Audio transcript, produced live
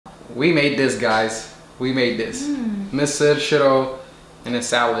we made this, guys. We made this. Mr. Shiro and a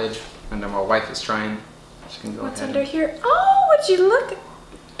salad. And then my wife is trying. She can go What's ahead. under here? Oh, would you look?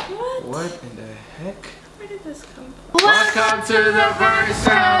 What? What in the heck? Where did this come from? Welcome to the Verse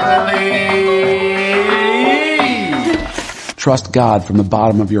Family! Trust God from the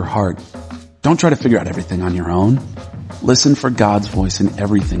bottom of your heart. Don't try to figure out everything on your own. Listen for God's voice in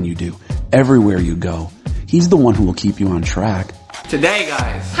everything you do, everywhere you go. He's the one who will keep you on track. Today,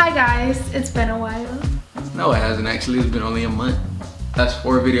 guys. Hi guys, it's been a while. No, it hasn't actually. It's been only a month. That's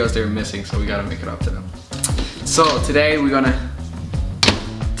 4 videos they're missing, so we gotta make it up to them. So today I'm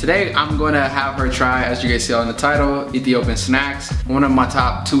gonna have her try, as you guys see on the title, Ethiopian snacks. One of my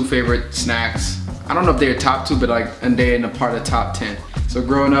top 2 favorite snacks. I don't know if they're top 2, but like, and they're in a part of top 10. So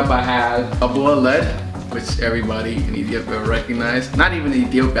growing up, I had a boiled lead, which everybody in Ethiopia will recognize. Not even in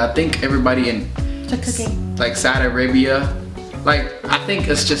Ethiopia, I think everybody in like Saudi Arabia. Like, I think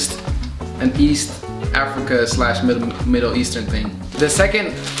it's just an East Africa / Middle Eastern thing. The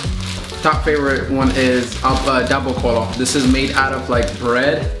second top favorite one is double kolo. This is made out of like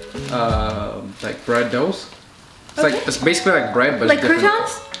bread, like bread doughs. It's like, it's basically like bread, but like it's different.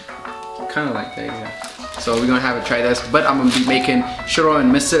 croutons? Kind of like that, yeah. So we're gonna have her try this, but I'm gonna be making shiro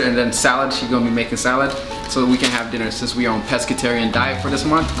and mustard, and then salad. She's gonna be making salad, so we can have dinner. Since we are on pescatarian diet for this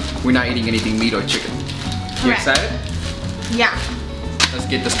month, we're not eating anything meat or chicken. You excited? Yeah. Let's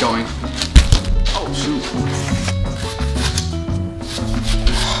get this going. Oh shoot.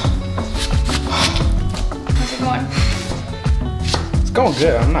 How's it going? It's going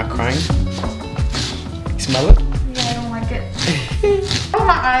good. I'm not crying. You smell it? Yeah, I don't like it. Oh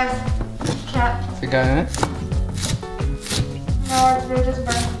my eyes. Cat. You got in it? No, they just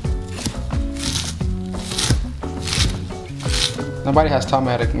burn. Nobody has taught me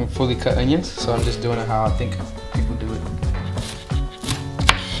how to fully cut onions, so I'm just doing it how I think people do it.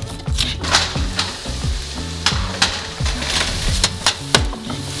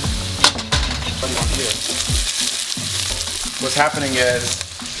 What's happening is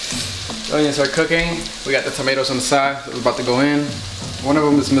the onions are cooking. We got the tomatoes on the side. We're about to go in. One of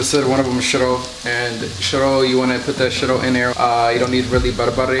them is mustard, one of them is shiro. And shiro, you want to put the shiro in there. You don't need really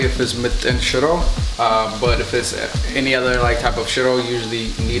butter if it's mit and shiro. But if it's any other like type of shiro, you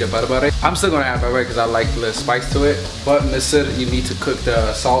usually need a butter. I'm still gonna add butter because I like the spice to it. But mustard, you need to cook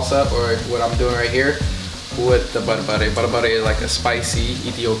the salsa, or what I'm doing right here, with the butter. Butter is like a spicy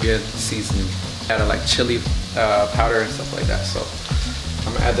Ethiopian seasoning. Add like chili powder and stuff like that. So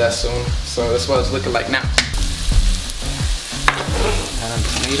I'm gonna add that soon. So that's what it's looking like now. Add on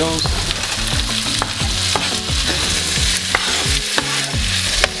tomatoes.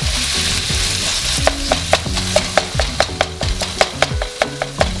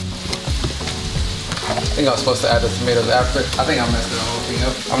 I think I was supposed to add the tomatoes after. I think I messed the whole thing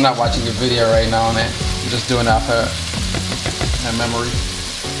up. I'm not watching your video right now on it. I'm just doing it off her memory.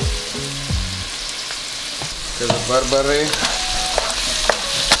 There's a butter.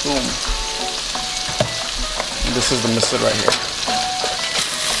 Boom. And this is the mustard right here.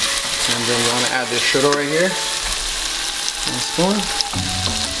 And then you want to add this shiro right here. 1 spoon.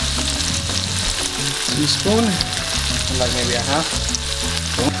 2 spoon. Like maybe a half.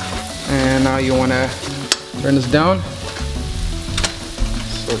 Boom. And now you want to burn this down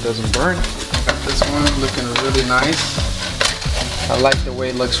so it doesn't burn. Got this one looking really nice. I like the way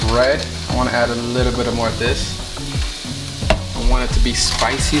it looks red. I want to add a little bit more of this. I want it to be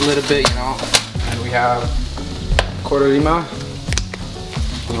spicy a little bit, you know. And we have quarter lima.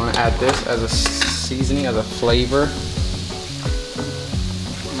 You want to add this as a seasoning, as a flavor.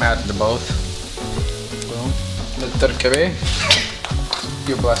 I'm adding to both. Boom.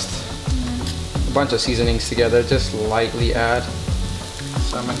 You're blessed. A bunch of seasonings together. Just lightly add.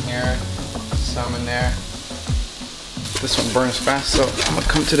 Some in here, some in there. This one burns fast, so I'm gonna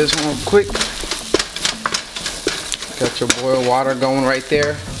come to this one real quick. Got your boiled water going right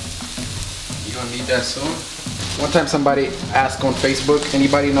there. You're gonna need that soon. One time somebody asked on Facebook,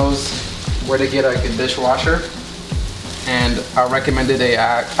 anybody knows where to get like a dishwasher? And I recommended a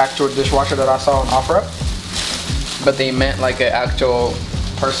actual dishwasher that I saw on OfferUp, but they meant like an actual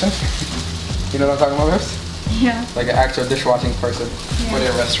person. You know what I'm talking about, Rips? Yeah. Like an actual dishwashing person for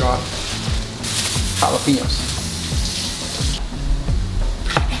their restaurant. Jalapenos.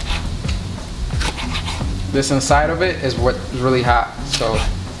 This inside of it is what's really hot, so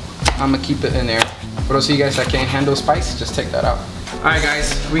I'm gonna keep it in there. For those of you guys that can't handle spice, just take that out. All right,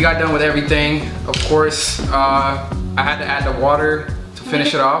 guys, we got done with everything. Of course, I had to add the water to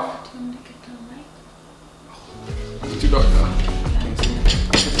finish it off. It's too dark now.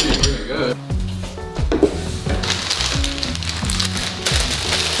 It's really good.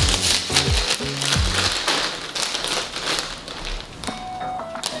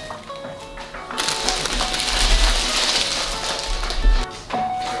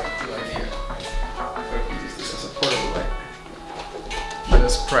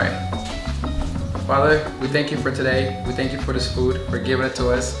 Let's pray. Father, we thank you for today. We thank you for this food, for giving it to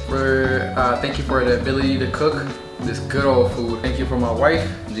us. Thank you for the ability to cook this good old food. Thank you for my wife.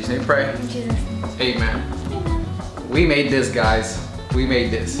 In Jesus' name, pray. In Jesus' name. Amen. We made this, guys. We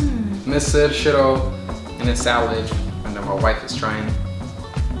made this. Mr. Shiro and a salad. And then my wife is trying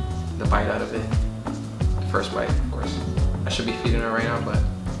the bite out of it. The first bite, of course. I should be feeding her right now, but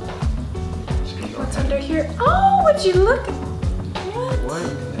what's under here? Oh, would you look? What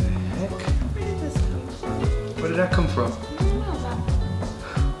the heck? Where did this come from? Where did that come from?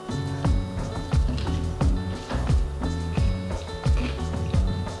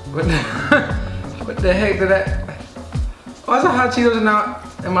 I don't know. What the heck did that? Why is there hot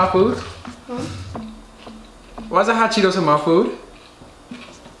Cheetos in my food? Why is there hot Cheetos in my food?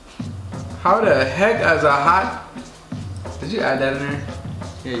 How the heck is a hot? Did you add that in there?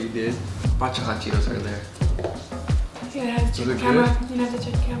 Yeah, you did. Bunch of hot Cheetos right there. You gotta have to check the camera. You have to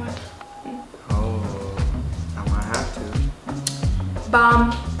check the camera. Oh, I might have to.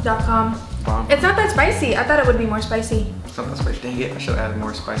 Bomb.com. Bomb. It's not that spicy. I thought it would be more spicy. It's not that spicy. Dang it, I should have added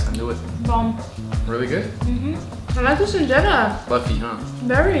more spice. I knew it. Bomb. Really good? I like this in dinner. Fluffy, huh?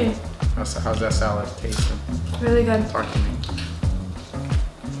 Very. How's that salad tasting? Really good. Talk to me.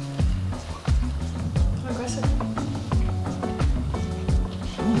 Aggressive.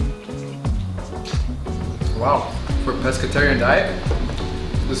 Wow, for a pescatarian diet,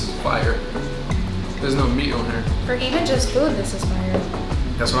 this is fire. There's no meat on here. For even just food, this is fire.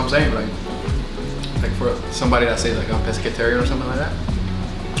 That's what I'm saying, like for somebody that says like I'm pescatarian or something like that,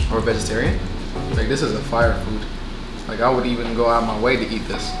 or vegetarian, like this is a fire food. Like I would even go out of my way to eat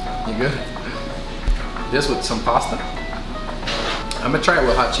this. You good? This with some pasta. I'm gonna try it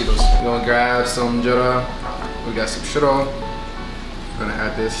with hot Cheetos. We're gonna grab some jura. We got some shiro. We're gonna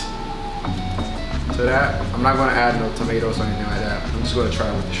add this to that. I'm not gonna add no tomatoes or anything like that. I'm just gonna try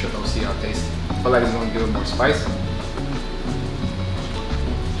it with the shiro, see how it tastes. I feel like it's gonna give it more spice.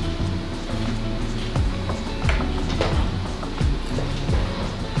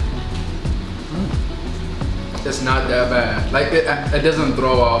 It's not that bad. Like it doesn't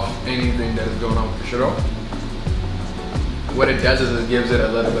throw off anything that is going on with the shiro. What it does is it gives it a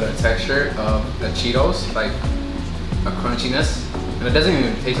little bit of texture of the Cheetos, like a crunchiness. And it doesn't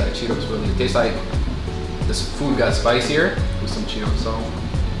even taste like Cheetos really. It tastes like this food got spicier with some Cheetos. So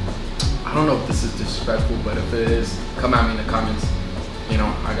I don't know if this is disrespectful, but if it is, come at me in the comments. You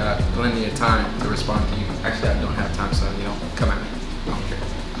know, I got plenty of time to respond to you. Actually, I don't have time, so you know, come at me. I don't care.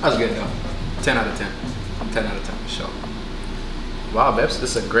 That was good though. 10 out of 10. 10 out of 10 for sure. Wow, Babs,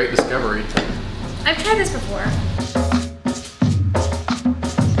 this is a great discovery. I've tried this before.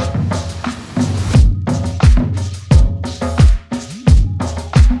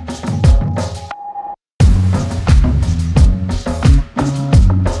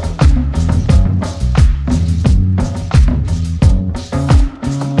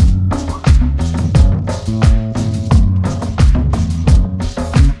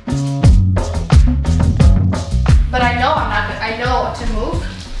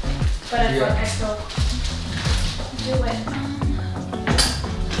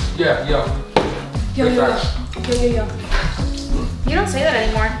 Yo. You don't say that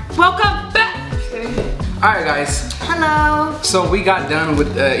anymore. Welcome back. Alright guys. Hello. So we got done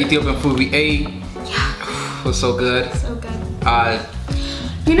with Ethiopian food. We ate. Yeah. It was so good. So good.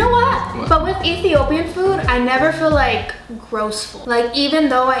 You know what? But with Ethiopian food, I never feel like gross full. Like even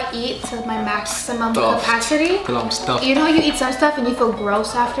though I eat to my maximum capacity, you know how you eat some stuff and you feel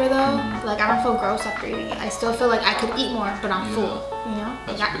gross after though? Like I don't feel gross after eating it. I still feel like I could eat more, but I'm full. You know?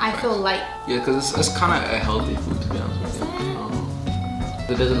 Like I feel light. Yeah, because it's kind of a healthy food to be honest with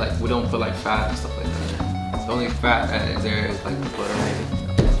you. It doesn't like, we don't feel like fat and stuff like that. The only fat that is there is like the butter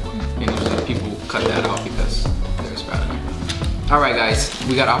maybe. And usually people cut that out because there's fat in there. Alright guys,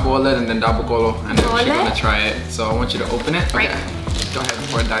 we got abole and then dabukolo, and then we're gonna try it. So I want you to open it. Okay, go ahead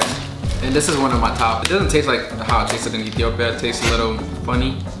before I dive. And this is one of my top. It doesn't taste like how it tasted in Ethiopia. It tastes a little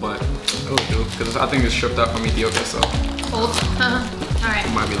funny, but it'll do. Because I think it's shipped out from Ethiopia, so. Old. Alright.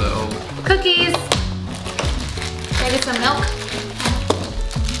 It might be a little old. Cookies. Maybe some milk.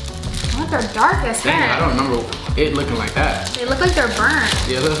 Oh, they're dark as heck. Dang, I don't remember it looking like that. They look like they're burnt.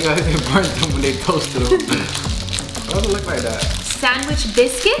 Yeah, it looks like they burnt them when they toasted them. Why does it look like that? Sandwich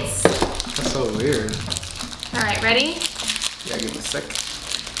biscuits? That's so weird. Alright, ready? Yeah, give me a sec.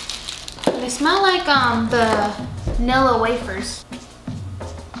 They smell like the vanilla wafers.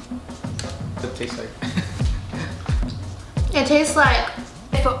 What it tastes like? It tastes like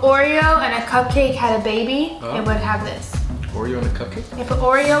if an Oreo and a cupcake had a baby, it would have this. Oreo and a cupcake? If an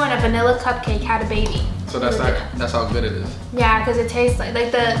Oreo and a vanilla cupcake had a baby. So that's how good it is. Yeah, because it tastes like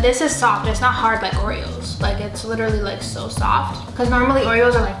this is soft. It's not hard like Oreos. Like it's literally like so soft. Because normally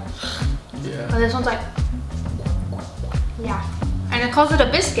Oreos are like, yeah. But this one's like, yeah. And it calls it a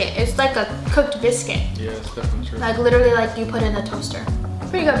biscuit. It's like a cooked biscuit. Yeah, it's definitely true. Like literally like you put in the toaster.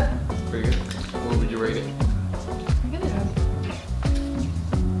 Pretty good. Pretty good. What would you rate it?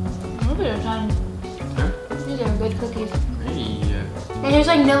 I'll give it a 10. Huh? These are good cookies. Yeah. And there's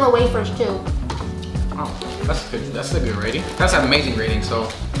like Nilla wafers too. Oh, that's good. That's a good rating. That's an amazing rating. So,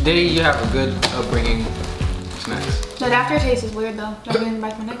 today you have a good upbringing snacks. That aftertaste is weird though. Not even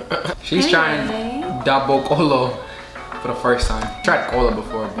back my neck. She's trying double colo for the first time. Tried cola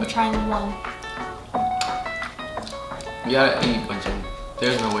before, but I'm trying one. you gotta eat a bunch of them.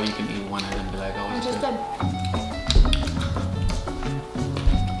 There's no way you can eat one and then be like, oh, It's it's just good.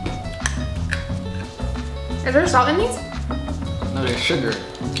 good. Is there salt in these? No, there's sugar.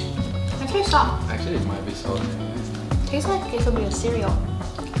 I taste salt. Actually, it might be salt in it. Tastes like it could be a cereal.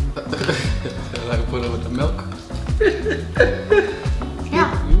 Like put it with the milk.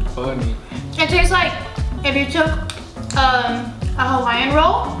 Yeah. You funny. It tastes like if you took a Hawaiian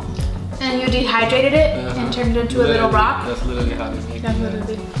roll and you dehydrated it and turned it into a little rock. That's literally how they make it. That's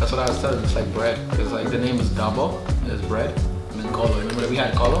literally. That's what I was telling you. It's like bread. Because like the name is double. It's bread. And then colo. Remember we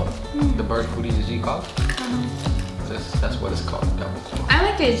had colo? The bird food EG called? That's what it's called. Double colo. I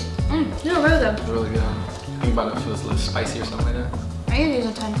like these. These are really good. It's really good. You about to feel a little spicy or something like that? I give these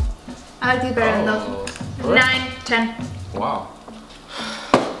a 10. I like these better than those. Really? 9, 10. Wow.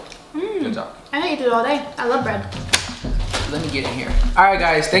 Good job. I can eat this all day. I love bread. Let me get in here. Alright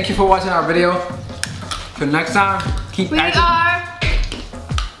guys, thank you for watching our video. Till next time, keep acting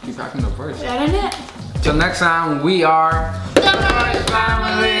the verse. Getting it? Till next time, we are The Verse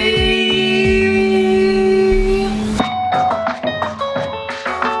Family.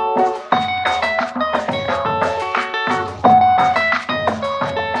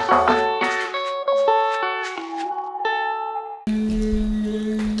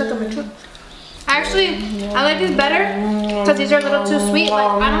 Actually, I like these better because these are a little too sweet.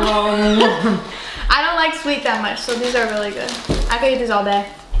 Like I don't like sweet that much, so these are really good. I could eat these all day.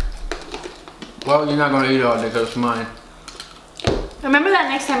 Well, you're not gonna eat it all day because it's mine. Remember that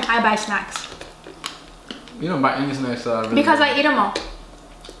next time I buy snacks. You don't buy any snacks really Because I eat them all.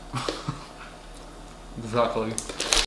 Exactly.